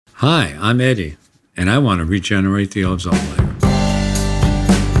Hi, I'm Eddie, and I want to regenerate the ozone layer.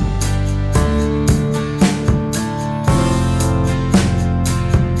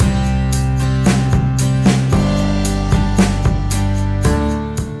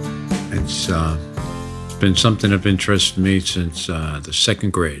 It's been something of interest to me since the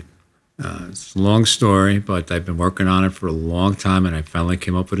second grade. It's a long story, but I've been working on it for a long time, and I finally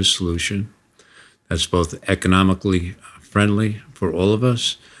came up with a solution that's both economically friendly for all of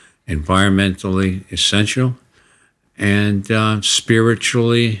us, environmentally essential, and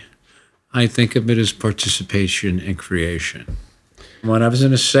spiritually, I think of it as participation and creation. When I was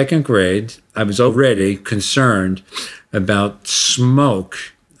in the second grade, I was already concerned about smoke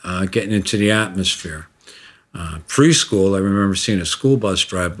getting into the atmosphere. Preschool, I remember seeing a school bus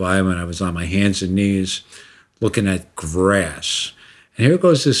drive by when I was on my hands and knees looking at grass. And here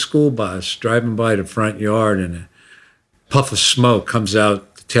goes this school bus driving by the front yard, and a puff of smoke comes out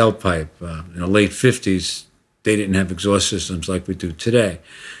the tailpipe. In the late 50s, they didn't have exhaust systems like we do today.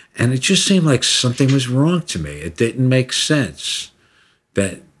 And it just seemed like something was wrong to me. It didn't make sense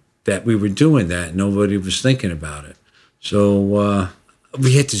that we were doing that. Nobody was thinking about it. So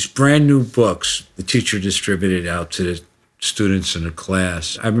we had these brand new books the teacher distributed out to the students in the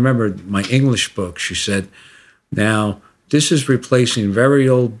class. I remember my English book, she said, now, this is replacing very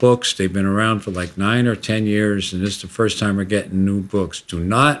old books. They've been around for like 9 or 10 years, and this is the first time we're getting new books. Do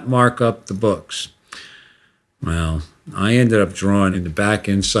not mark up the books. Well, I ended up drawing in the back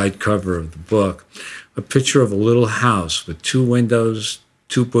inside cover of the book a picture of a little house with 2 windows,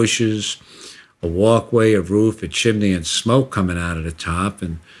 2 bushes, a walkway, a roof, a chimney, and smoke coming out of the top.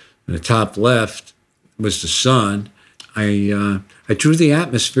 And in the top left was the sun. I drew the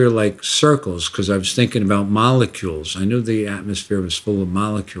atmosphere like circles because I was thinking about molecules. I knew the atmosphere was full of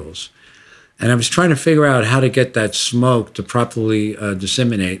molecules. And I was trying to figure out how to get that smoke to properly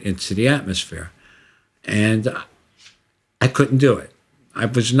disseminate into the atmosphere. And I couldn't do it. I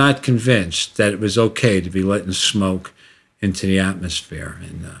was not convinced that it was okay to be letting smoke into the atmosphere.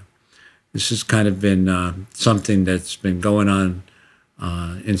 And this has kind of been something that's been going on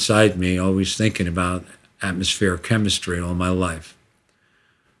inside me, always thinking about atmospheric chemistry all my life.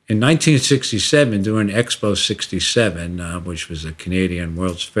 In 1967, during Expo 67, which was a Canadian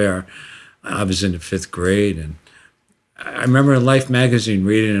World's Fair, I was in the 5th grade, and I remember in Life magazine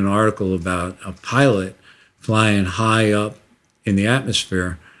reading an article about a pilot flying high up in the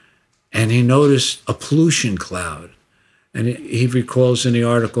atmosphere, and he noticed a pollution cloud. And he recalls in the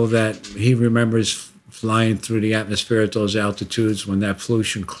article that he remembers flying through the atmosphere at those altitudes when that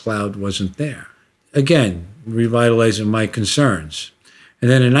pollution cloud wasn't there. Again, revitalizing my concerns.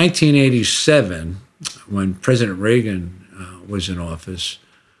 And then in 1987, when President Reagan was in office,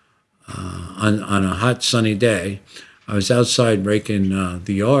 on a hot sunny day, I was outside raking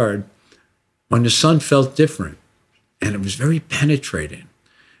the yard when the sun felt different, and it was very penetrating.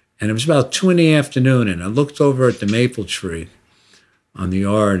 And it was about 2 p.m, and I looked over at the maple tree on the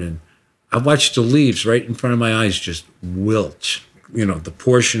yard, and I watched the leaves right in front of my eyes just wilt. You know, the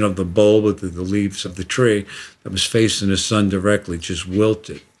portion of the bulb with the leaves of the tree that was facing the sun directly just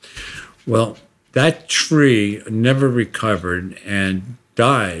wilted. Well, that tree never recovered and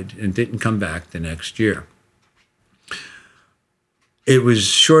died and didn't come back the next year. It was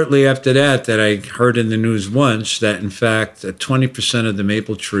shortly after that I heard in the news once that, in fact, 20% of the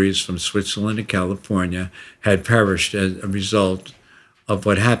maple trees from Switzerland and California had perished as a result of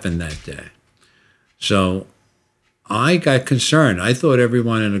what happened that day. So I got concerned. I thought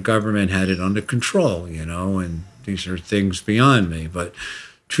everyone in the government had it under control, and these are things beyond me. But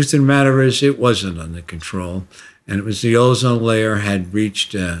truth of the matter is, it wasn't under control. And it was the ozone layer had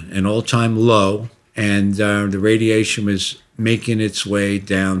reached an all-time low, and the radiation was making its way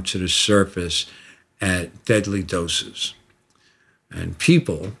down to the surface at deadly doses. And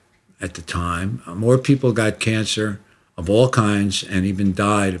people at the time, more people got cancer of all kinds and even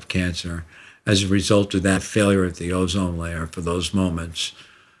died of cancer as a result of that failure of the ozone layer for those moments.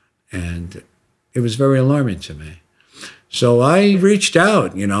 And it was very alarming to me. So I reached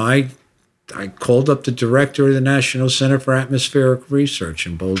out, I called up the director of the National Center for Atmospheric Research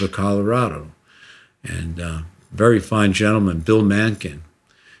in Boulder, Colorado, and very fine gentleman, Bill Mankin.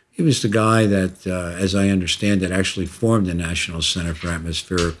 He was the guy that, as I understand it, actually formed the National Center for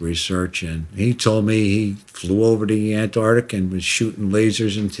Atmospheric Research. And he told me he flew over to the Antarctic and was shooting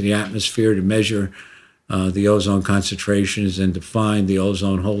lasers into the atmosphere to measure the ozone concentrations and to find the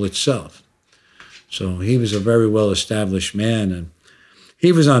ozone hole itself. So he was a very well-established man. And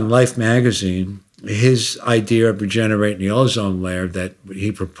he was on Life magazine. His idea of regenerating the ozone layer that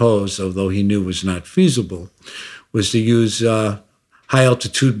he proposed, although he knew was not feasible, was to use high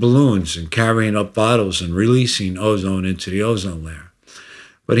altitude balloons and carrying up bottles and releasing ozone into the ozone layer.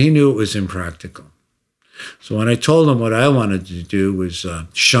 But he knew it was impractical. So when I told him what I wanted to do was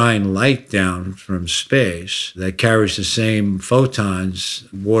shine light down from space that carries the same photons,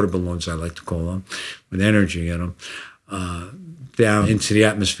 water balloons I like to call them, with energy in them, down into the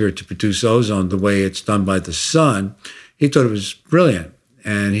atmosphere to produce ozone the way it's done by the sun, he thought it was brilliant.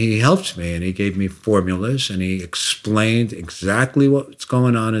 And he helped me, and he gave me formulas, and he explained exactly what's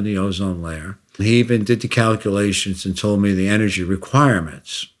going on in the ozone layer. He even did the calculations and told me the energy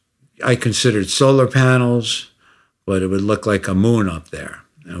requirements. I considered solar panels, but it would look like a moon up there.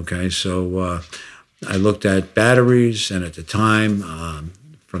 Okay, so I looked at batteries, and at the time,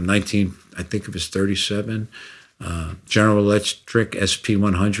 from I think it was 37, General Electric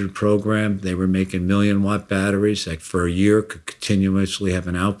SP100 program, they were making 1,000,000-watt batteries that for a year could continuously have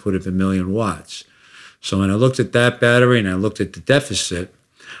an output of 1,000,000 watts. So when I looked at that battery and I looked at the deficit,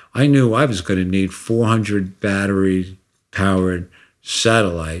 I knew I was going to need 400 battery-powered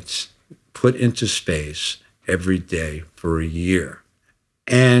satellites put into space every day for a year.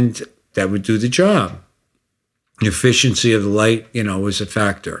 And that would do the job. The efficiency of the light, was a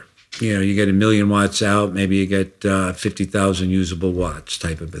factor. You get 1,000,000 watts out, maybe you get 50,000 usable watts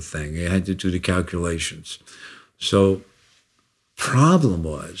type of a thing. You had to do the calculations. So problem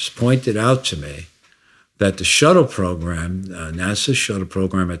was pointed out to me that the shuttle program, NASA's shuttle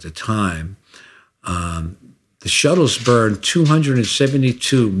program at the time, the shuttles burned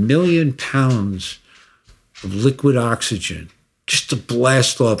 272 million pounds of liquid oxygen just to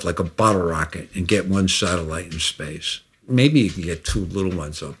blast off like a bottle rocket and get one satellite in space. Maybe you can get two little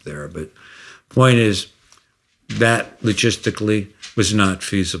ones up there, but point is that logistically was not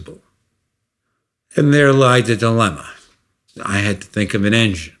feasible. And there lied the dilemma. I had to think of an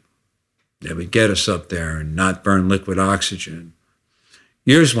engine that would get us up there and not burn liquid oxygen.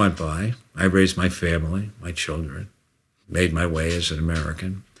 Years went by. I raised my family, my children, made my way as an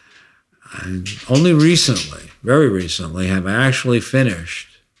American. And only recently, very recently, have I actually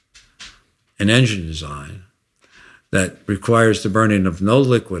finished an engine design that requires the burning of no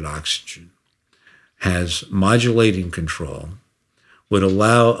liquid oxygen, has modulating control, would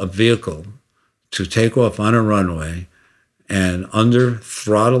allow a vehicle to take off on a runway and under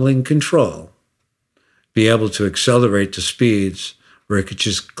throttling control, be able to accelerate to speeds where it could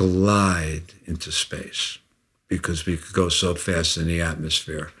just glide into space because we could go so fast in the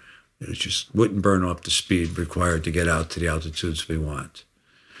atmosphere. It just wouldn't burn up the speed required to get out to the altitudes we want.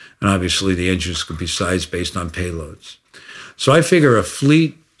 And obviously the engines could be sized based on payloads. So I figure a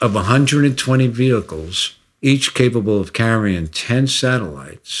fleet of 120 vehicles, each capable of carrying 10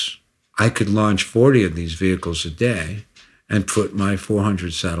 satellites, I could launch 40 of these vehicles a day and put my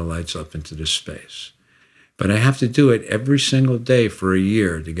 400 satellites up into the space. But I have to do it every single day for a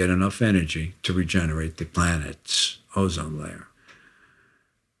year to get enough energy to regenerate the planet's ozone layer.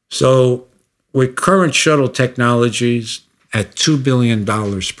 So with current shuttle technologies at $2 billion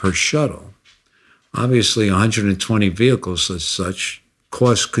per shuttle, obviously 120 vehicles as such,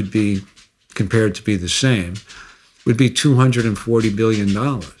 cost could be compared to be the same, would be $240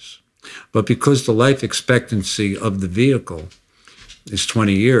 billion. But because the life expectancy of the vehicle is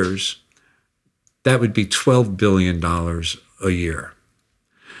 20 years, that would be $12 billion a year.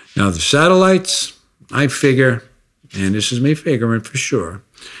 Now the satellites, I figure, and this is me figuring for sure,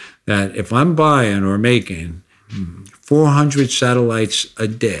 that if I'm buying or making 400 satellites a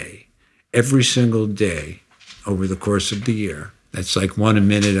day, every single day over the course of the year, that's like one a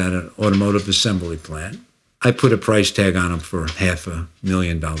minute at an automotive assembly plant, I put a price tag on them for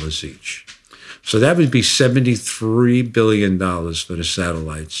 $500,000 each. So that would be $73 billion for the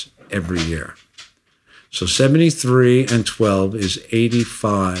satellites every year. So 73 and 12 is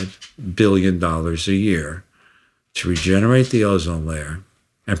 $85 billion a year to regenerate the ozone layer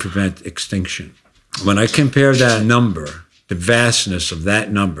and prevent extinction. When I compare that number, the vastness of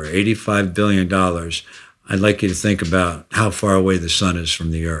that number, $85 billion, I'd like you to think about how far away the sun is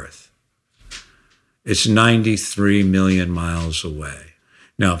from the Earth. It's 93 million miles away.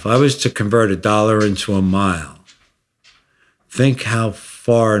 Now, if I was to convert a dollar into a mile, think how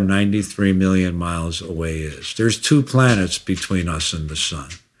far 93 million miles away is. There's 2 planets between us and the sun.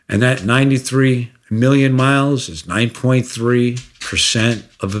 And that 93 million miles is 9.3%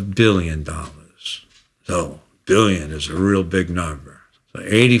 of $1 billion. So billion is a real big number. So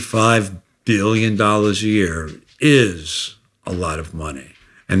 $85 billion a year is a lot of money.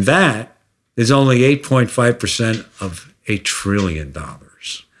 And that is only 8.5% of $1 trillion.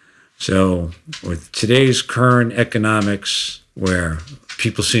 So with today's current economics, where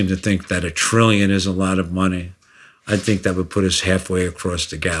people seem to think that $1 trillion is a lot of money, I think that would put us halfway across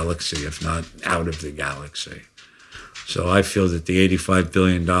the galaxy, if not out of the galaxy. So I feel that the $85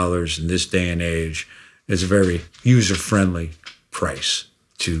 billion in this day and age is a very user-friendly price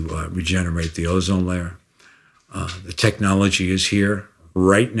to regenerate the ozone layer. The technology is here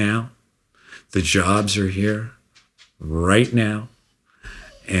right now. The jobs are here right now.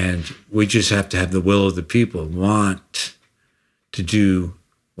 And we just have to have the will of the people want to do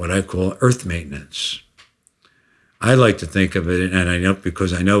what I call earth maintenance. I like to think of it, and I know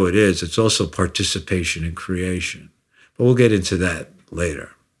because I know it is, it's also participation in creation. But we'll get into that later.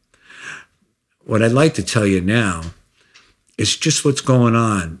 What I'd like to tell you now is just what's going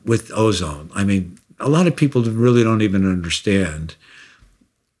on with ozone. I mean, a lot of people really don't even understand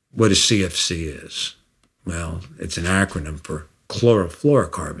what a CFC is. Well, it's an acronym for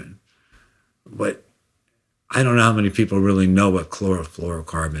chlorofluorocarbon. But I don't know how many people really know what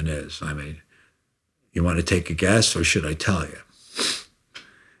chlorofluorocarbon is. I mean, you want to take a guess, or should I tell you?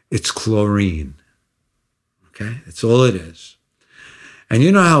 It's chlorine. Okay? That's all it is. And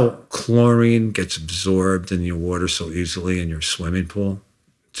you know how chlorine gets absorbed in your water so easily in your swimming pool?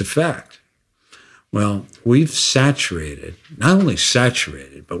 It's a fact. Well, we've saturated, not only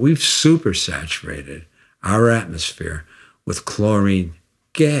saturated, but we've supersaturated our atmosphere with chlorine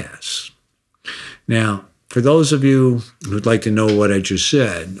gas. Now, for those of you who'd like to know what I just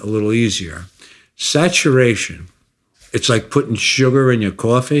said, a little easier, saturation, it's like putting sugar in your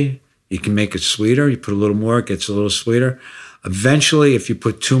coffee. You can make it sweeter. You put a little more, it gets a little sweeter. Eventually, if you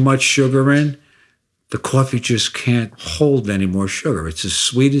put too much sugar in, the coffee just can't hold any more sugar. It's as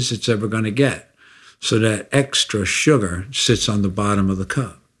sweet as it's ever going to get. So that extra sugar sits on the bottom of the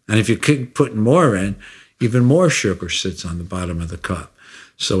cup. And if you keep putting more in, even more sugar sits on the bottom of the cup.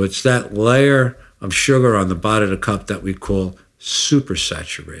 So it's that layer of sugar on the bottom of the cup that we call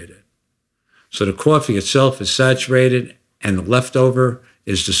supersaturated. So the coffee itself is saturated, and the leftover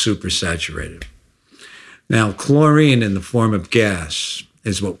is the supersaturated. Now, chlorine in the form of gas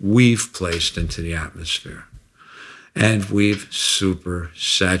is what we've placed into the atmosphere. And we've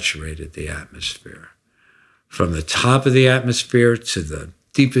supersaturated the atmosphere. From the top of the atmosphere to the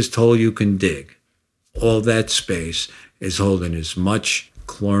deepest hole you can dig, all that space is holding as much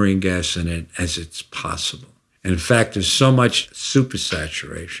chlorine gas in it as it's possible. And in fact, there's so much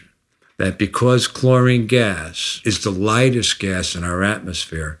supersaturation that because chlorine gas is the lightest gas in our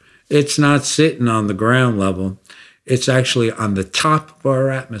atmosphere, it's not sitting on the ground level. It's actually on the top of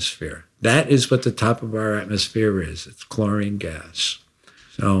our atmosphere. That is what the top of our atmosphere is. It's chlorine gas.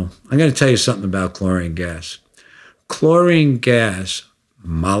 So I'm going to tell you something about chlorine gas. Chlorine gas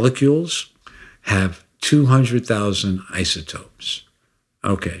molecules have 200,000 isotopes.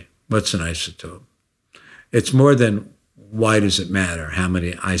 Okay, what's an isotope? It's more than why does it matter how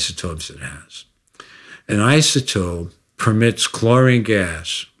many isotopes it has. An isotope permits chlorine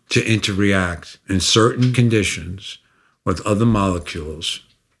gas to interact in certain conditions with other molecules,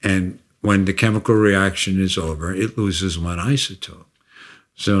 and when the chemical reaction is over, it loses one isotope.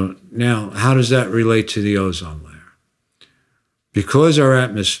 So now, how does that relate to the ozone layer? Because our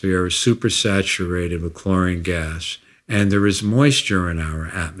atmosphere is supersaturated with chlorine gas, and there is moisture in our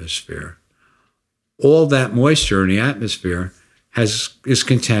atmosphere, all that moisture in the atmosphere is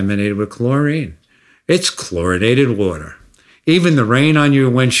contaminated with chlorine. It's chlorinated water. Even the rain on your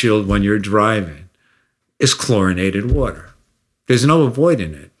windshield when you're driving is chlorinated water. There's no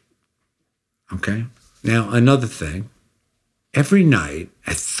avoiding it. Okay? Now, another thing. Every night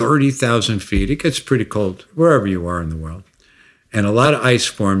at 30,000 feet, it gets pretty cold wherever you are in the world. And a lot of ice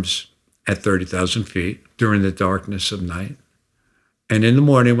forms at 30,000 feet during the darkness of night. And in the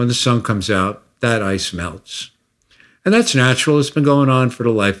morning when the sun comes out, that ice melts. And that's natural. It's been going on for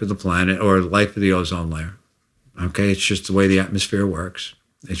the life of the planet or the life of the ozone layer. Okay, it's just the way the atmosphere works.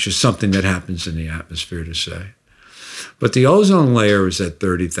 It's just something that happens in the atmosphere to say. But the ozone layer is at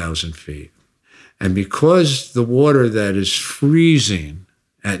 30,000 feet. And because the water that is freezing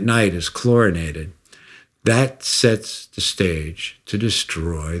at night is chlorinated, that sets the stage to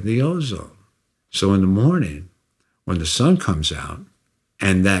destroy the ozone. So in the morning, when the sun comes out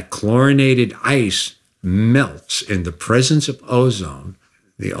and that chlorinated ice melts in the presence of ozone,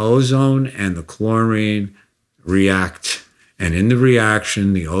 the ozone and the chlorine react. And in the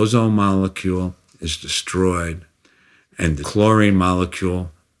reaction, the ozone molecule is destroyed and the chlorine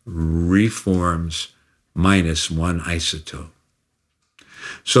molecule reforms minus one isotope.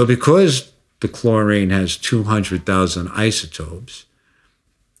 So because the chlorine has 200,000 isotopes,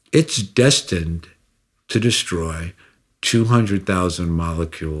 it's destined to destroy 200,000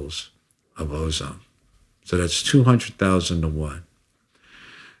 molecules of ozone. So that's 200,000 to 1.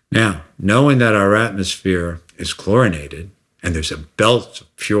 Now, knowing that our atmosphere is chlorinated and there's a belt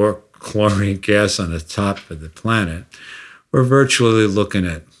of pure chlorine gas on the top of the planet, we're virtually looking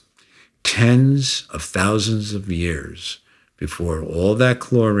at tens of thousands of years before all that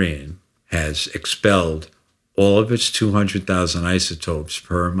chlorine has expelled all of its 200,000 isotopes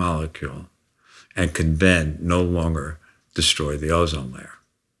per molecule and can then no longer destroy the ozone layer.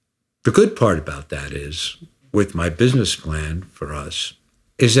 The good part about that is, with my business plan for us,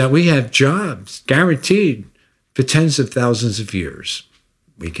 is that we have jobs guaranteed for tens of thousands of years.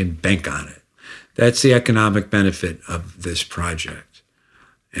 We can bank on it. That's the economic benefit of this project.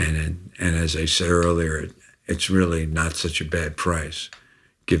 And as I said earlier, it's really not such a bad price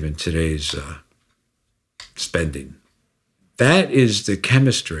given today's spending. That is the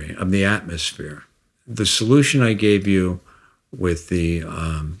chemistry of the atmosphere. The solution I gave you with the,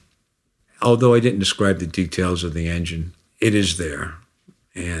 although I didn't describe the details of the engine, it is there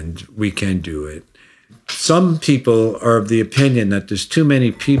and we can do it. Some people are of the opinion that there's too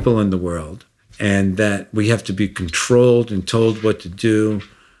many people in the world and that we have to be controlled and told what to do.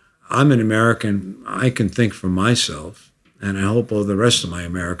 I'm an American. I can think for myself, and I hope all the rest of my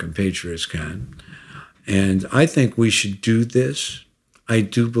American patriots can. And I think we should do this. I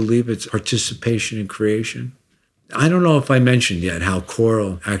do believe it's participation in creation. I don't know if I mentioned yet how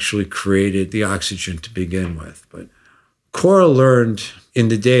coral actually created the oxygen to begin with, but coral learned in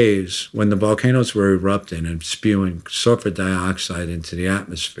the days when the volcanoes were erupting and spewing sulfur dioxide into the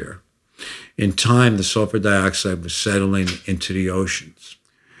atmosphere. In time, the sulfur dioxide was settling into the oceans.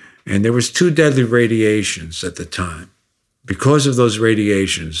 And there was 2 deadly radiations at the time. Because of those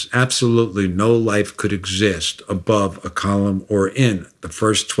radiations, absolutely no life could exist above a column or in the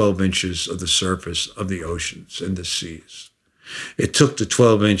first 12 inches of the surface of the oceans and the seas. It took the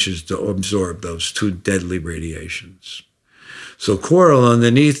 12 inches to absorb those 2 deadly radiations. So coral,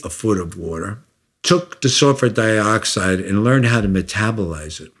 underneath a foot of water, took the sulfur dioxide and learned how to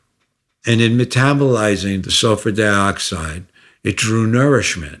metabolize it. And in metabolizing the sulfur dioxide, it drew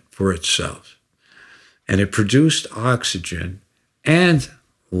nourishment for itself. And it produced oxygen and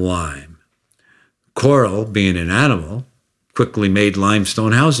lime. Coral, being an animal, quickly made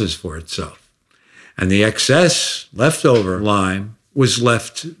limestone houses for itself. And the excess leftover lime was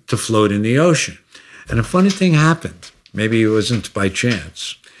left to float in the ocean. And a funny thing happened. Maybe it wasn't by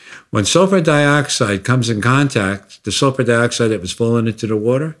chance. When sulfur dioxide comes in contact, the sulfur dioxide that was falling into the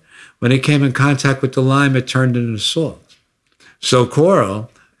water, when it came in contact with the lime, it turned into salt. So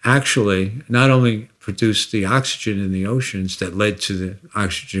coral actually not only produced the oxygen in the oceans that led to the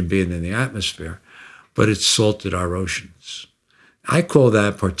oxygen being in the atmosphere, but it salted our oceans. I call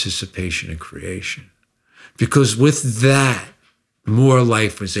that participation in creation, because with that, more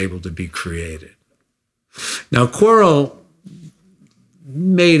life was able to be created. Now, coral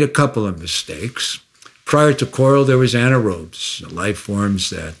made a couple of mistakes. Prior to coral, there was anaerobes, life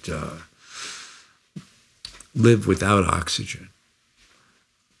forms that live without oxygen.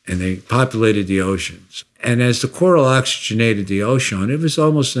 And they populated the oceans. And as the coral oxygenated the ocean, it was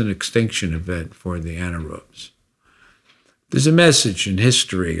almost an extinction event for the anaerobes. There's a message in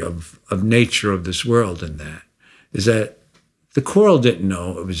history of nature of this world in that, is that the coral didn't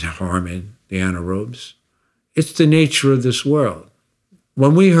know it was harming the anaerobes. It's the nature of this world.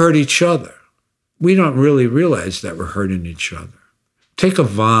 When we hurt each other, we don't really realize that we're hurting each other. Take a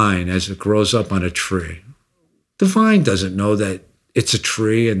vine as it grows up on a tree. The vine doesn't know that it's a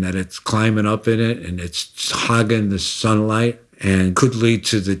tree and that it's climbing up in it and it's hogging the sunlight and could lead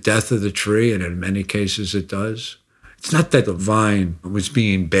to the death of the tree, and in many cases it does. It's not that the vine was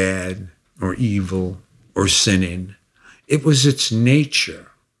being bad or evil or sinning. It was its nature.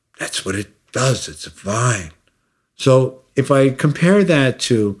 That's what it does. It's a vine. So if I compare that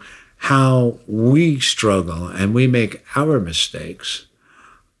to how we struggle and we make our mistakes,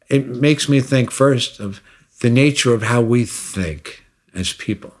 it makes me think first of the nature of how we think as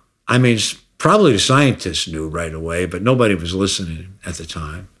people. I mean, probably the scientists knew right away, but nobody was listening at the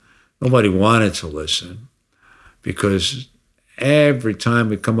time. Nobody wanted to listen, because every time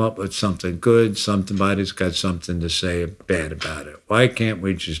we come up with something good, somebody's got something to say bad about it. Why can't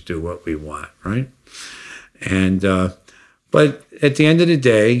we just do what we want, right? And but at the end of the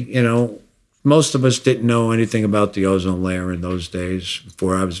day, you know, most of us didn't know anything about the ozone layer in those days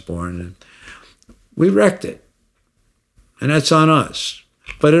before I was born. And we wrecked it. And that's on us.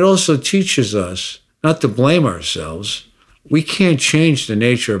 But it also teaches us not to blame ourselves. We can't change the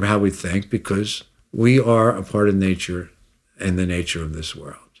nature of how we think, because we are a part of nature and the nature of this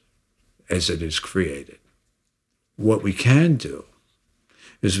world as it is created. What we can do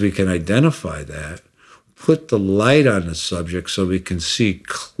is we can identify that, put the light on the subject so we can see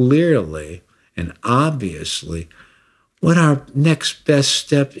clearly and obviously what our next best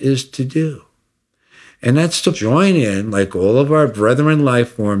step is to do. And that's to join in, like all of our brethren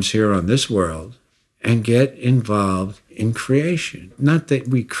life forms here on this world, and get involved in creation. Not that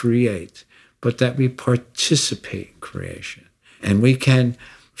we create, but that we participate in creation. And we can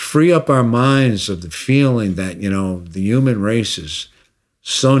free up our minds of the feeling that, the human race is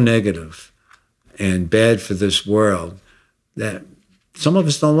so negative and bad for this world that some of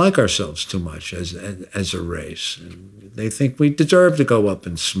us don't like ourselves too much as a race. And they think we deserve to go up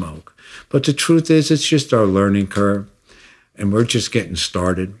in smoke. But the truth is, it's just our learning curve, and we're just getting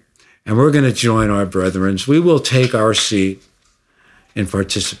started. And we're going to join our brethren. We will take our seat in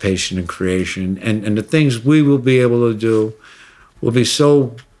participation in creation. And the things we will be able to do will be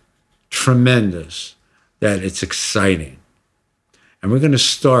so tremendous that it's exciting. And we're going to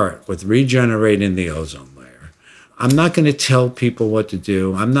start with regenerating the ozone layer. I'm not going to tell people what to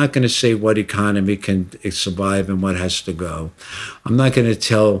do. I'm not going to say what economy can survive and what has to go. I'm not going to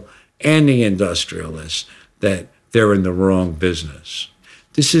tell any industrialists that they're in the wrong business.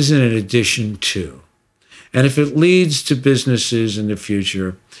 This is an addition to. And if it leads to businesses in the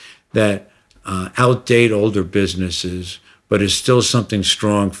future that outdate older businesses, but is still something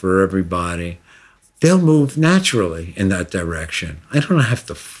strong for everybody, they'll move naturally in that direction. I don't have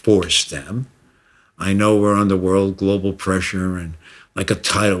to force them. I know we're under world global pressure and like a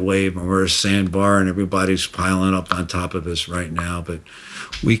tidal wave, and we're a sandbar and everybody's piling up on top of us right now, but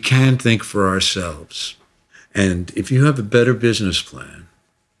we can think for ourselves. And if you have a better business plan,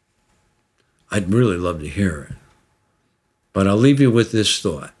 I'd really love to hear it. But I'll leave you with this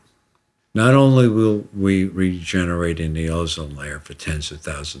thought. Not only will we regenerate in the ozone layer for tens of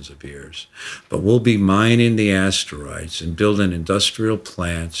thousands of years, but we'll be mining the asteroids and building industrial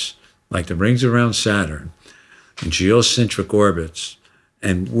plants like the rings around Saturn in geocentric orbits,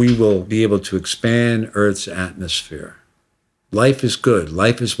 and we will be able to expand Earth's atmosphere. Life is good.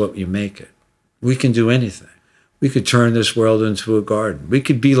 Life is what you make it. We can do anything. We could turn this world into a garden. We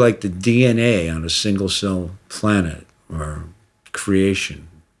could be like the DNA on a single-cell planet or creation.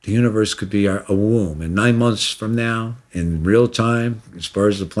 The universe could be a womb. And 9 months from now, in real time, as far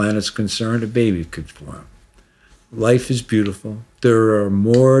as the planet's concerned, a baby could form. Life is beautiful. There are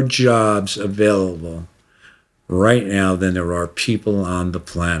more jobs available right now than there are people on the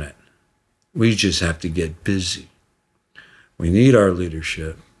planet. We just have to get busy. We need our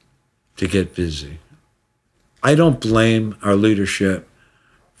leadership to get busy. I don't blame our leadership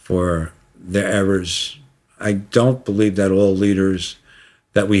for their errors. I don't believe that all leaders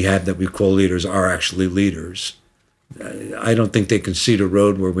that we have that we call leaders are actually leaders. I don't think they can see the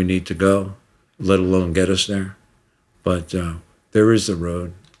road where we need to go, let alone get us there. But there is a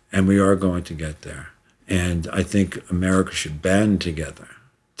road, and we are going to get there. And I think America should band together,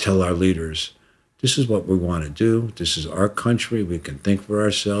 tell our leaders, this is what we want to do. This is our country. We can think for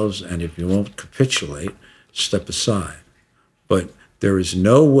ourselves. And if you won't capitulate, step aside. But there is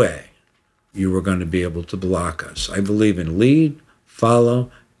no way you are going to be able to block us. I believe in lead,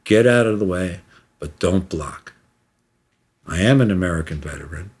 follow, get out of the way, but don't block. I am an American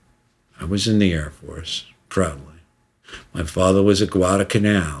veteran. I was in the Air Force, proudly. My father was at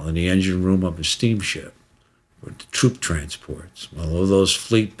Guadalcanal in the engine room of a steamship with the troop transports. While all those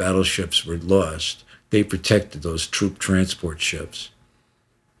fleet battleships were lost, they protected those troop transport ships.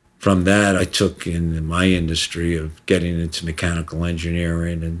 From that, I took in my industry of getting into mechanical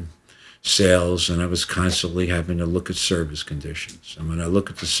engineering and sales, and I was constantly having to look at service conditions. And when I look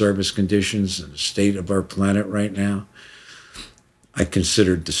at the service conditions and the state of our planet right now, I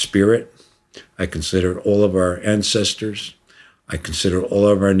considered the spirit. I considered all of our ancestors. I consider all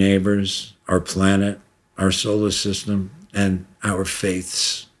of our neighbors, our planet, our solar system, and our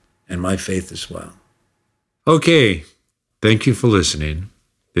faiths, and my faith as well. Okay, thank you for listening.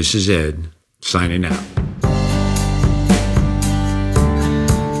 This is Ed, signing out.